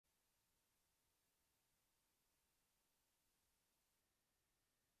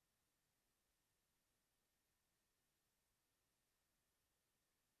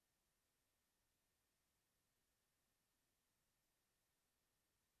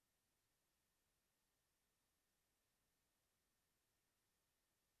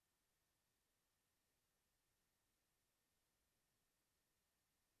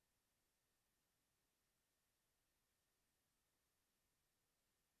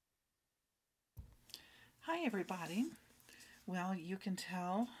Hi everybody. Well, you can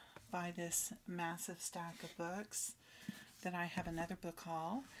tell by this massive stack of books that I have another book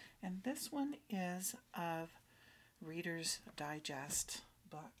haul, and this one is of Reader's Digest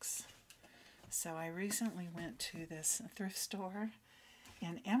books. So I recently went to this thrift store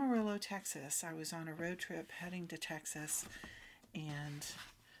in Amarillo, Texas. I was on a road trip heading to Texas, and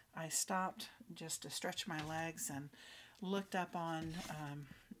I stopped just to stretch my legs and looked up on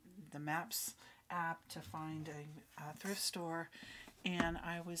the Maps app to find a thrift store, and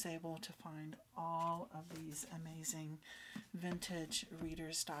I was able to find all of these amazing vintage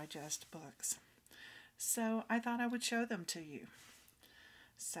Reader's Digest books. So I thought I would show them to you.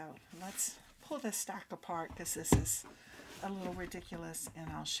 So let's pull this stack apart because this is a little ridiculous, and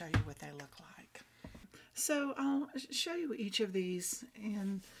I'll show you what they look like. So I'll show you each of these,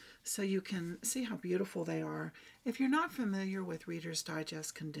 and so you can see how beautiful they are. If you're not familiar with Reader's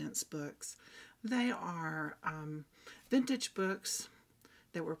Digest condensed books, they are vintage books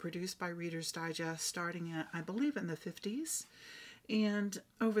that were produced by Reader's Digest starting at, I believe, in the 50s. And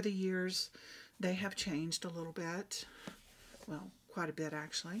over the years, they have changed a little bit. Well, quite a bit,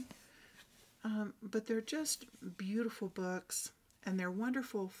 actually. But they're just beautiful books, and they're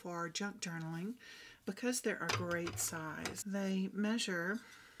wonderful for junk journaling because they're a great size. They measure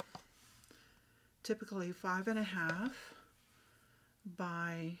typically 5.5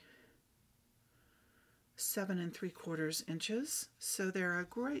 by 7 3/4 inches, so they're a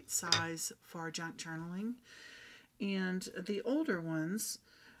great size for junk journaling. And the older ones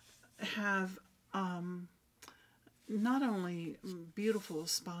have not only beautiful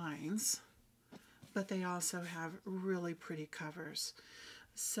spines, but they also have really pretty covers.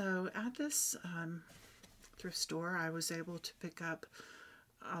 So at this thrift store, I was able to pick up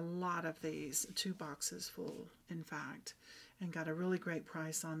a lot of these, 2 boxes full, in fact, and got a really great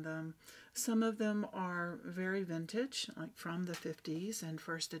price on them. Some of them are very vintage, like from the 50s and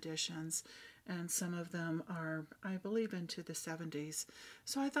first editions, and some of them are, I believe, into the 70s.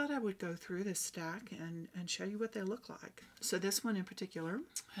 So I thought I would go through this stack and show you what they look like. So this one in particular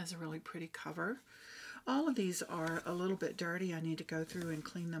has a really pretty cover. All of these are a little bit dirty. I need to go through and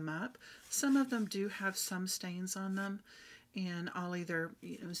clean them up. Some of them do have some stains on them, and I'll either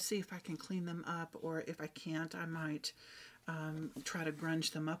see if I can clean them up, or if I can't, I might try to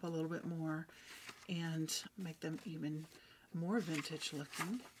grunge them up a little bit more and make them even more vintage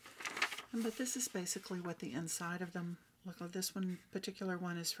looking. But this is basically what the inside of them look like. This one, particular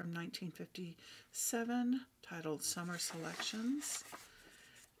one, is from 1957, titled Summer Selections.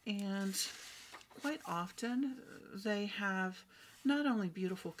 And quite often they have not only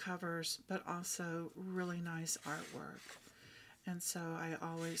beautiful covers, but also really nice artwork. And so I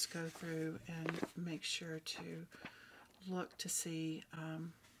always go through and make sure to look to see,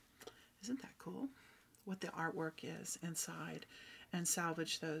 isn't that cool, what the artwork is inside, and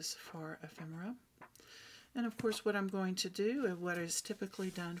salvage those for ephemera. And of course, what I'm going to do, and what is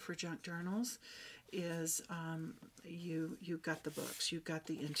typically done for junk journals, is you gut the books, you gut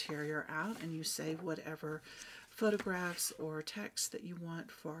the interior out, and you save whatever photographs or text that you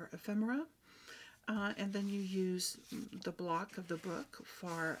want for ephemera. And then you use the block of the book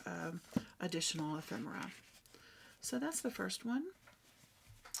for additional ephemera. So that's the first one.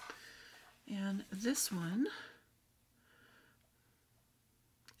 And this one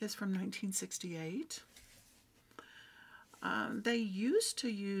is from 1968. They used to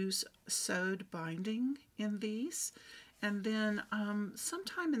use sewed binding in these, and then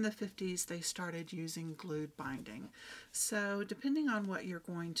sometime in the 50s they started using glued binding. So depending on what you're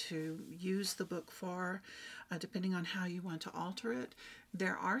going to use the book for, depending on how you want to alter it,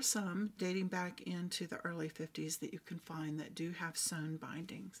 there are some dating back into the early 50s that you can find that do have sewn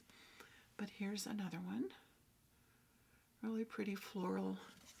bindings. But here's another one. Really pretty floral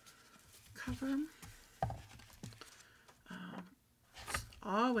cover. It's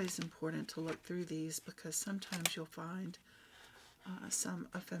always important to look through these because sometimes you'll find some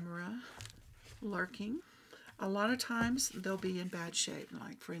ephemera lurking. A lot of times they'll be in bad shape,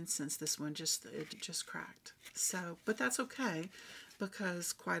 like for instance this one just cracked. So, but that's okay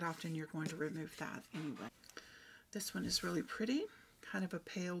because quite often you're going to remove that anyway. This one is really pretty, kind of a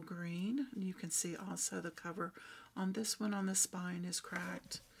pale green. You can see also the cover on this one on the spine is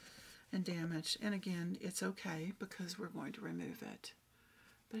cracked and damaged, and again it's okay because we're going to remove it.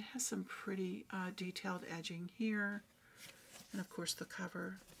 But it has some pretty detailed edging here, and of course the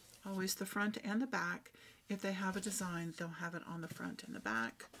cover, always the front and the back. If they have a design, they'll have it on the front and the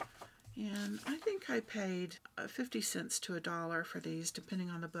back. And I think I paid 50 cents to $1 for these, depending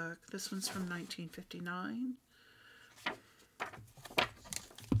on the book. This one's from 1959.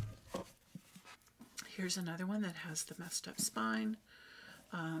 Here's another one that has the messed up spine,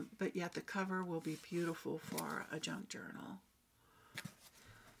 but yet the cover will be beautiful for a junk journal.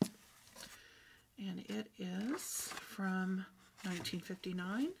 And it is from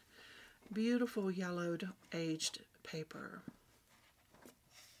 1959. Beautiful yellowed aged paper,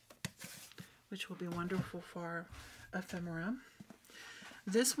 which will be wonderful for ephemera.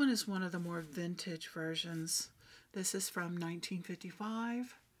 This one is one of the more vintage versions. This is from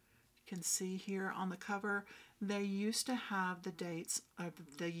 1955. You can see here on the cover, they used to have the dates of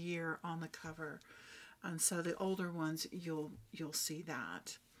the year on the cover. And so the older ones, you'll see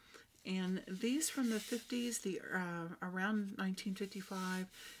that. And these from the 50s, around 1955,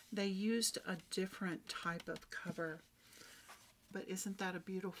 they used a different type of cover. But isn't that a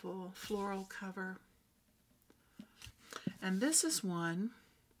beautiful floral cover? And this is one,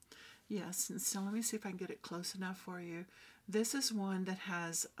 yes, and so let me see if I can get it close enough for you. This is one that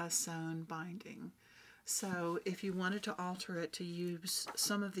has a sewn binding. So if you wanted to alter it to use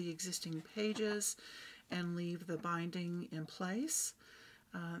some of the existing pages and leave the binding in place,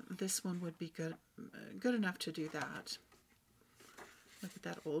 this one would be good enough to do that. Look at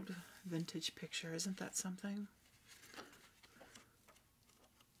that old vintage picture. Isn't that something?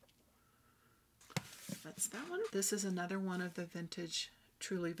 That's that one. This is another one of the vintage,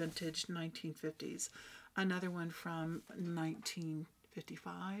 truly vintage 1950s. Another one from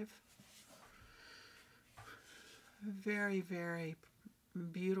 1955. Very, very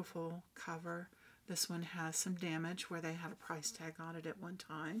beautiful cover. This one has some damage where they had a price tag on it at one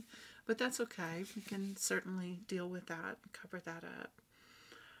time, but that's okay. We can certainly deal with that and cover that up.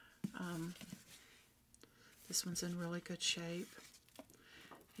 This one's in really good shape.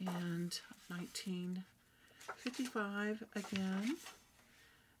 And 1955 again.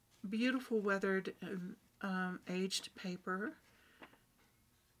 Beautiful weathered aged paper.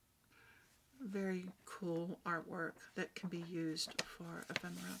 Very cool artwork that can be used for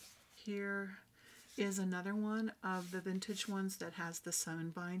ephemera. Here is another one of the vintage ones that has the sewn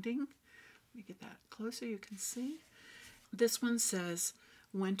binding. Let me get that closer, you can see. This one says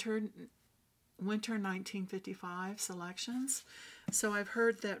Winter 1955 selections. So I've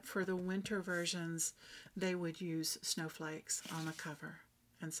heard that for the winter versions, they would use snowflakes on the cover.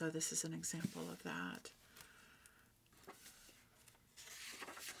 And so this is an example of that.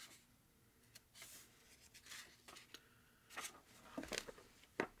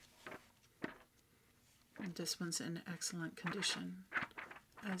 And this one's in excellent condition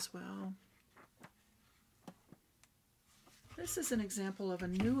as well. This is an example of a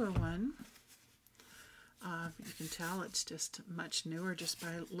newer one. You can tell it's just much newer just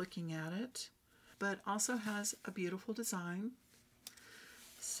by looking at it, but also has a beautiful design.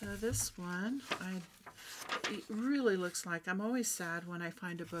 So this one, it really looks like, I'm always sad when I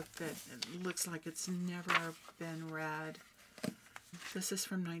find a book that looks like it's never been read. This is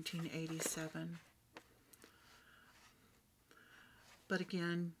from 1987. But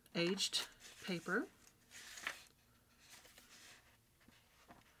again, aged paper.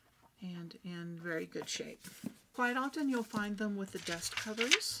 And in very good shape. Quite often you'll find them with the dust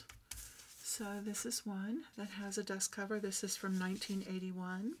covers. So this is one that has a dust cover. This is from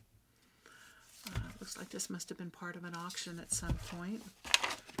 1981. Looks like this must have been part of an auction at some point.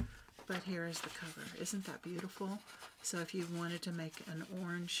 But here is the cover. Isn't that beautiful? So if you wanted to make an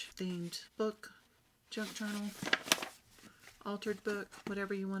orange themed book, junk journal, altered book,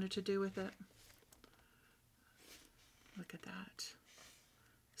 whatever you wanted to do with it. Look at that.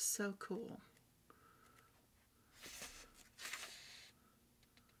 So cool.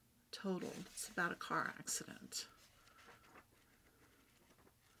 Totaled. It's about a car accident.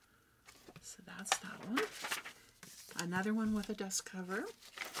 So that's that one. Another one with a dust cover.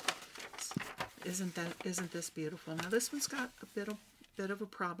 Isn't this beautiful? Now this one's got a bit of a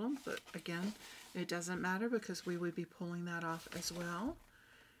problem, but again, it doesn't matter because we would be pulling that off as well.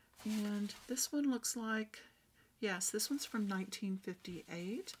 And this one looks like, yes, this one's from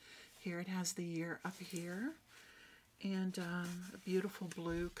 1958. Here it has the year up here. And a beautiful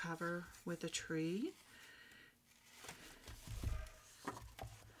blue cover with a tree.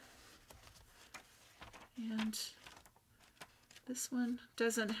 And this one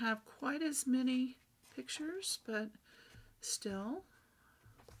doesn't have quite as many pictures, but still.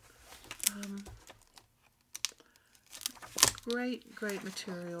 Great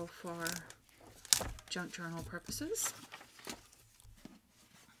material for junk journal purposes.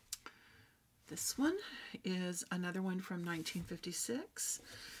 This one is another one from 1956.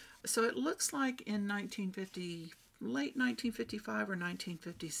 So it looks like in late 1955 or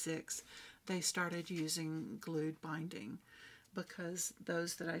 1956, they started using glued binding. because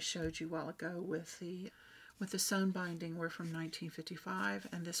those that I showed you a while ago with the sewn binding were from 1955,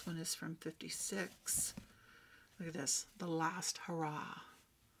 and this one is from 56. Look at this, The Last Hurrah,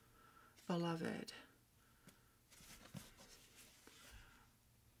 Beloved.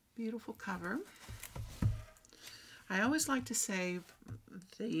 Beautiful cover. I always like to save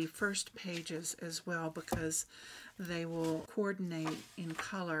the first pages as well because they will coordinate in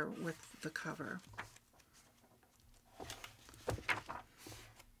color with the cover.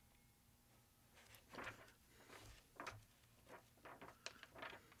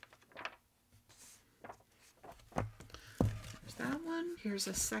 There's that one. Here's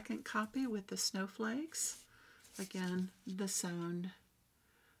a second copy with the snowflakes. Again, the sewn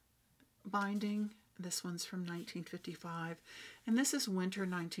binding. This one's from 1955, and this is winter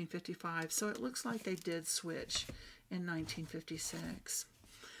 1955, so it looks like they did switch in 1956.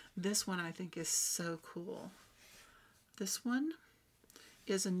 This one I think is so cool. This one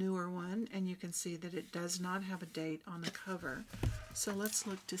is a newer one, and you can see that it does not have a date on the cover. So let's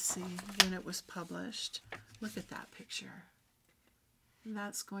look to see when it was published. Look at that picture.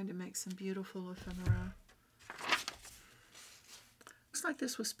 That's going to make some beautiful ephemera. Looks like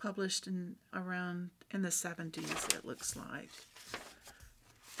this was published in the 70s, it looks like.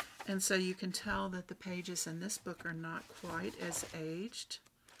 And so you can tell that the pages in this book are not quite as aged,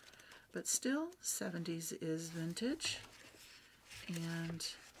 but still 70s is vintage. And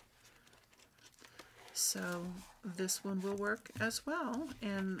so this one will work as well.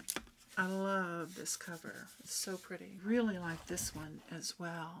 And I love this cover. It's so pretty. Really like this one as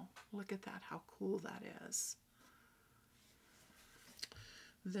well. Look at that, how cool that is.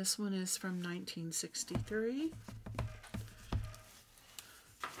 This one is from 1963.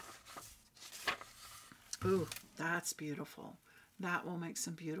 Ooh, that's beautiful. That will make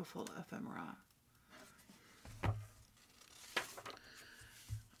some beautiful ephemera.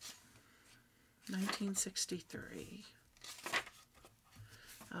 $1963.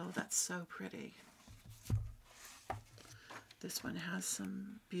 Oh, that's so pretty. This one has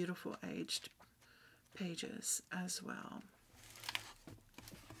some beautiful aged pages as well.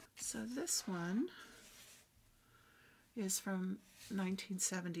 So this one is from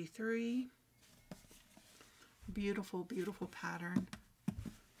 1973. Beautiful, beautiful pattern.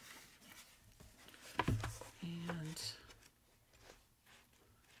 And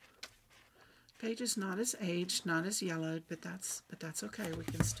pages not as aged, not as yellowed, but that's okay. We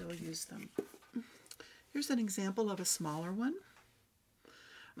can still use them. Here's an example of a smaller one.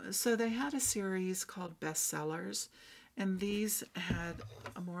 So they had a series called Bestsellers, and these had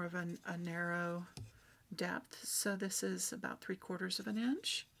more of a narrow depth. So this is about 3/4 of an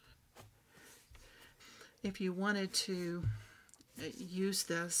inch. If you wanted to use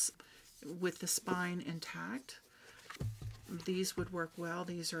this with the spine intact, these would work well.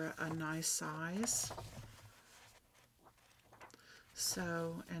 These are a nice size.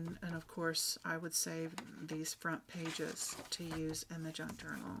 So, and of course, I would save these front pages to use in the junk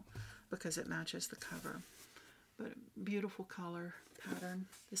journal because it matches the cover. But beautiful color pattern.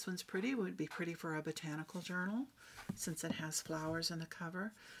 This one's pretty. It would be pretty for a botanical journal since it has flowers in the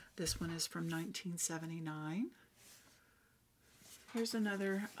cover. This one is from 1979. Here's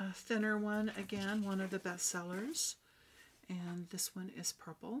another thinner one. Again, one of the bestsellers. And this one is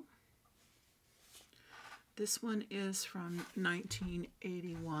purple. This one is from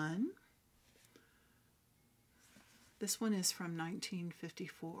 1981. This one is from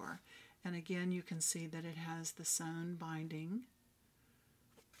 1954. And again, you can see that it has the sewn binding,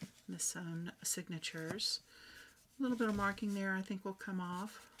 the sewn signatures. A little bit of marking there I think will come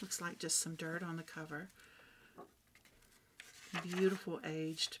off. Looks like just some dirt on the cover. Beautiful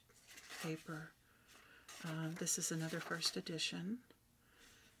aged paper. This is another first edition.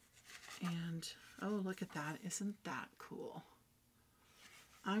 And oh, look at that. Isn't that cool?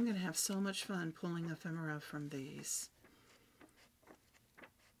 I'm going to have so much fun pulling ephemera from these.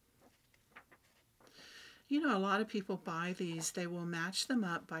 You know, a lot of people buy these. They will match them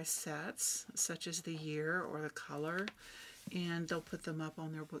up by sets, such as the year or the color, and they'll put them up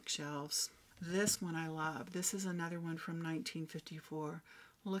on their bookshelves. This one I love. This is another one from 1954.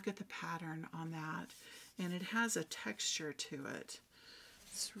 Look at the pattern on that. And it has a texture to it.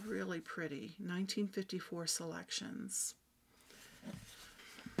 It's really pretty. 1954 selections.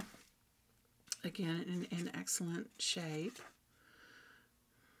 Again, in excellent shape.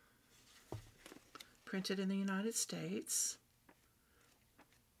 Printed in the United States.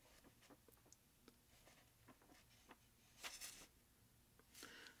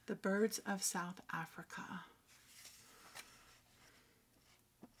 The Birds of South Africa.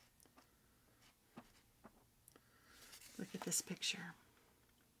 Look at this picture.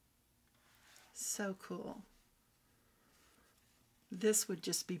 So cool. This would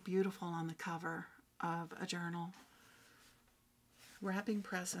just be beautiful on the cover of a journal. Wrapping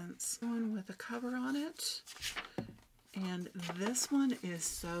presents. One with a cover on it. And this one is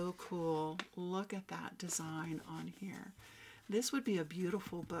so cool. Look at that design on here. This would be a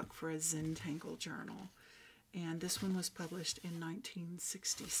beautiful book for a Zentangle journal. And this one was published in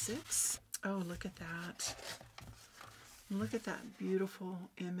 1966. Oh, look at that. Look at that beautiful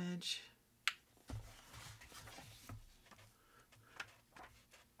image.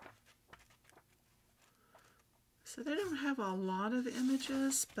 So they don't have a lot of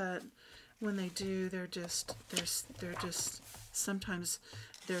images, but when they do, they're just sometimes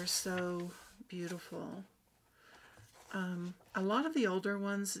they're so beautiful. A lot of the older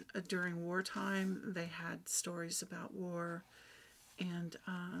ones during wartime, they had stories about war, and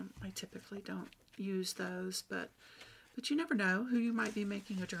I typically don't use those, but you never know who you might be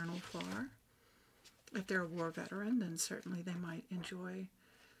making a journal for. If they're a war veteran, then certainly they might enjoy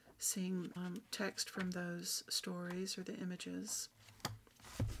seeing text from those stories or the images.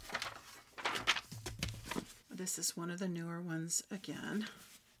 This is one of the newer ones again.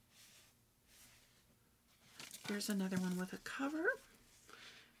 Here's another one with a cover,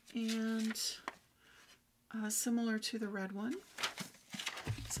 and similar to the red one.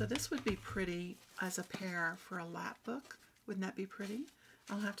 So this would be pretty as a pair for a lap book. Wouldn't that be pretty?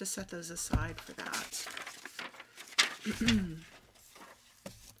 I'll have to set those aside for that.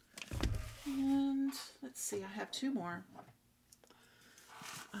 And let's see, I have two more.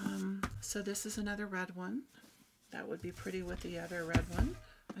 So this is another red one. That would be pretty with the other red one.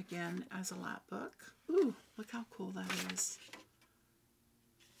 Again, as a lap book. Ooh, look how cool that is.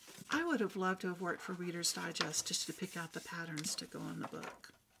 I would have loved to have worked for Reader's Digest just to pick out the patterns to go on the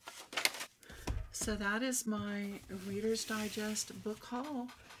book. So that is my Reader's Digest book haul.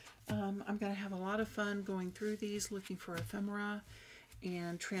 I'm going to have a lot of fun going through these, looking for ephemera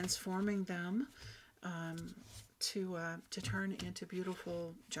and transforming them to turn into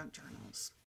beautiful junk journals.